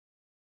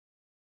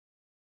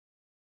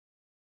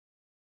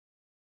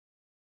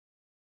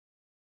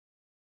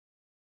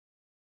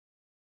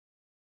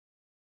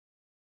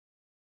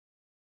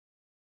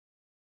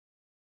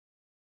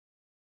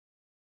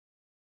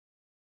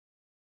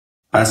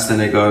بسته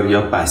نگار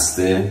یا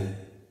بسته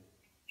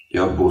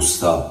یا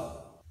بستا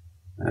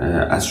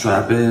از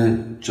شعب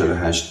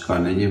 48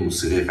 گانه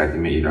موسیقی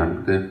قدیم ایران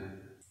بوده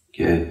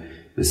که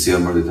بسیار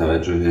مورد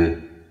توجه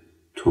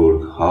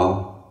ترک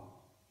ها،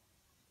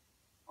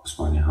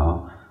 عثمانی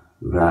ها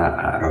و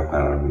اعراب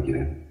قرار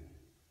میگیره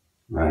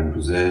و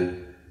امروزه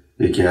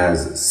یکی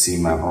از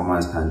 30 مقام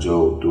از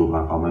 52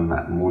 مقام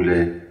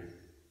معمول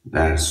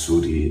در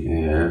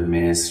سوریه،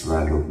 مصر و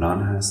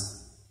لبنان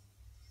هست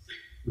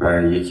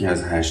و یکی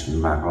از 8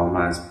 مقام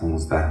از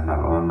 15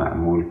 مقام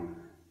معمول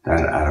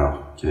در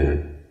عراق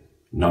که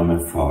نام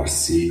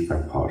فارسی و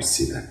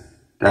پارسی داره.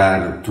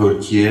 در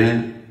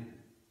ترکیه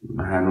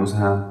هنوز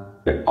هم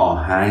به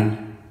آهنگ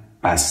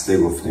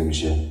بسته گفته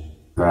میشه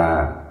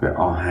و به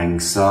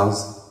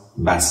آهنگساز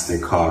بسته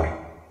کار.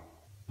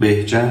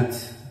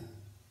 بهجت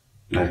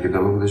در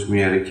کتاب خودش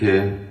میاره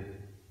که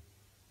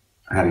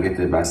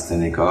حرکت بسته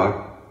نگار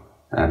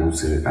در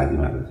موسیقی قدیم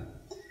بوده.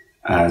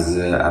 از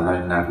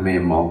اولین نغمه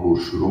ماهور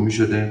شروع می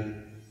شده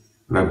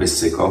و به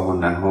سکاه و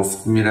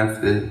نهفت می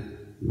رفته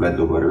و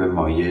دوباره به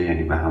مایه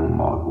یعنی به همون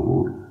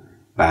ماهور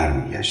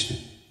برمیگشته.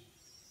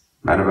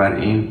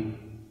 بنابراین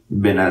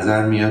به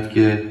نظر میاد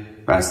که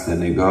بسته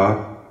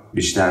نگار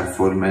بیشتر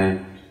فرم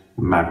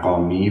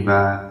مقامی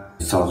و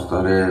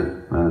ساختار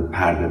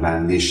پرده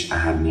بندیش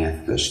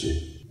اهمیت داشته،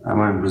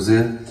 اما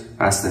امروزه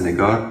بسته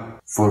نگار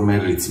فرم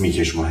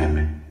ریتمیکش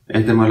مهمه.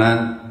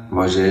 احتمالاً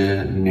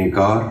واژه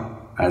نگار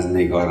از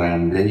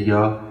نگارنده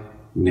یا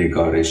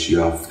نگارش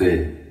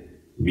یافته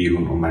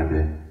بیرون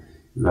اومده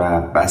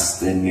و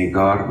بسته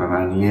نگار به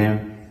معنی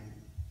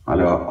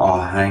حالا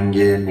آهنگ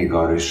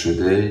نگارش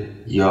شده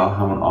یا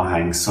همون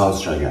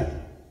آهنگساز شاید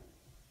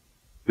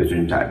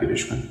بتونیم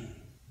تعبیرش کنیم.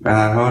 به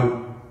هر حال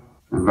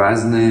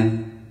وزن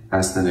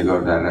بسته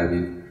نگار در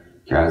ردیف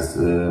که از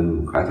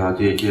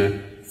قطعاتیه که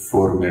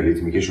فرم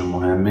ریتمیکشون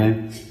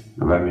مهمه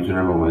و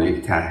میتونن به عنوان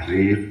یک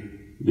تحریر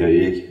یا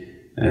یک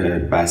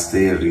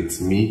بسته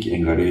ریتمیک،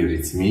 انگاره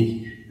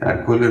ریتمیک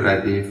در کل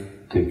ردیف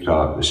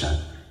تکرار بشن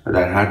و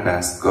در هر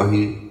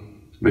دستگاهی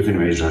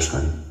بتونیم اجراش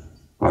کنیم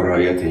با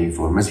رعایت این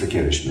فرم. مثل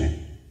کرشمه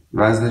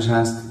وزنش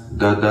هست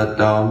دا دا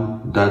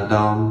دام دا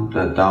دام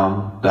دا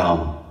دام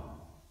دام،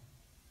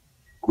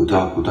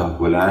 کوتاه کوتاه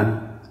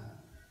بلند،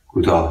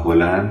 کوتاه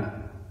بلند،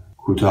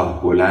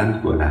 کوتاه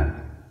بلند بلند.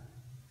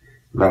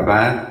 و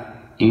بعد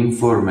این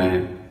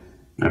فرم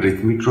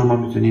ریتمیک رو ما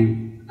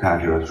میتونیم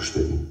تغییرات روش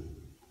بدیم.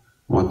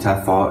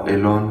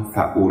 متفاعلون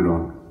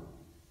فعولون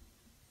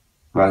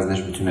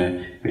وزنش میتونه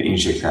به این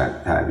شکل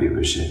تعبیر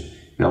بشه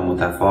یا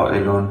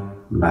متفاعلون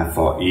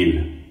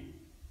مفاعیل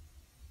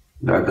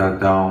دا دا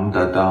دام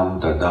دا دام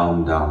دا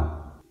دام دام.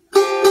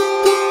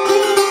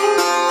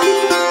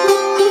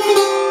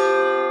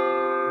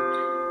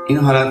 این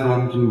حالت رو ما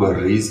میتونیم با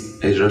ریز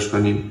اجراش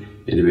کنیم،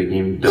 یعنی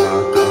بگیم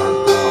دا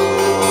دا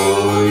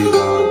دای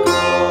دا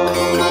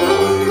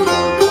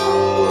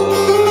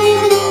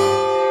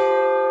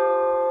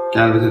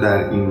که البته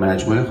در این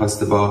مجموعه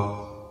خواسته با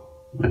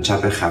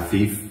چپ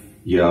خفیف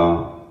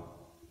یا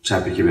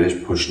چپی که بهش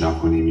پشت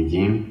ناکنی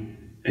میگیم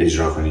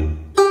اجرا کنیم.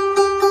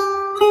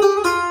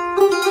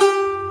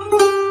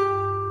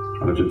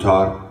 حالا تو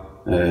تار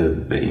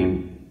به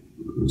این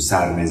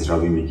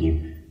سرمزرابی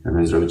میگیم،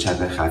 مزراب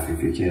چپ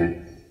خفیفی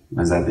که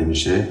زده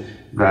میشه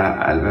و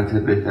البته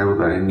بهتر بود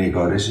برای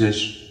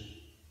نگارشش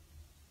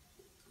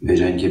به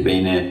جای اینکه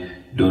بین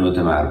دو نوت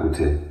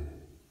مربوطه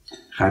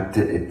خط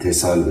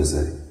اتصال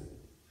بذاریم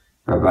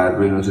و بعد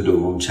روی نوت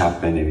دوم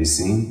چپ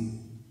بنویسیم،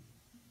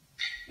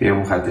 بیایم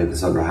اون خط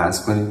اتصال رو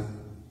حذف کنیم،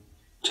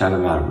 چپ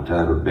مربوطه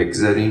رو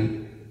بگذاریم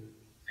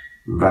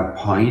و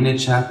پایین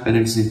چپ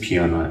بنویسیم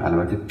پیانو،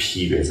 البته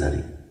پی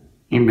بذاریم.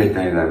 این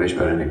بهترین روش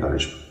برای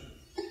نگارش بود.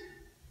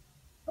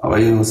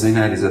 آقای حسین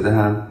علیزاده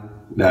هم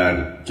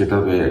در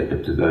کتاب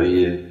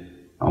ابتدایی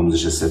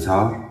آموزش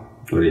ستار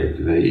دوره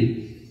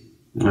ابتدایی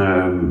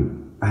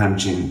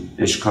همچین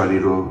اشکالی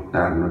رو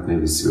در نوت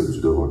نویسی به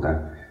وجود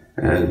آوردن.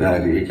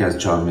 در یکی از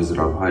 4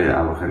 مضراب‌های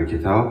اواخر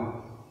کتاب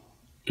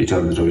که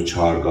 4 مضراب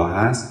 4گاه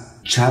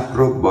هست، چپ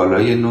رو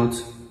بالای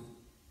نوت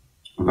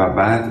و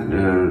بعد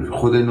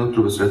خود نوت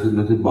رو به صورت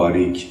نوت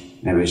باریک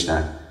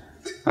نوشتن.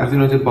 وقتی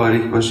نوت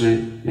باریک باشه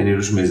یعنی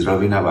روش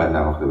مضرابی نباید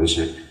نواخته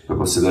بشه و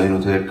با صدای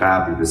نوت‌های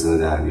قبل به صدا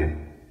در بیاد.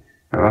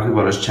 و وقتی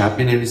بالاش چپ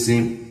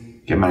بنویسیم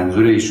که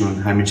منظور ایشون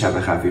همین چپ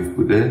خفیف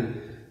بوده،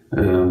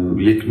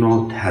 یک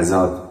نوع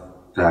تضاد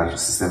در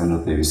سیستم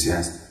نوت نویسی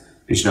هست.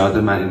 پیشنهاد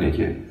من اینه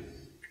که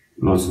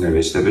نوت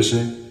نوشته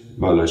بشه،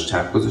 بالاش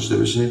چپ گذاشته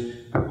بشه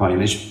و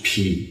پایینش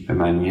پی به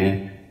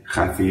معنی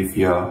خفیف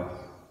یا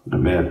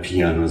به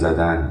پیانو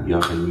زدن یا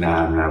خیلی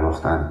نرم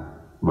نواختن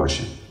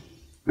باشه،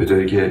 به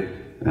طوری که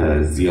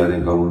زیاد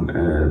انگار اون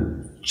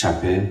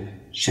چپه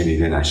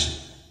شنیده نشه.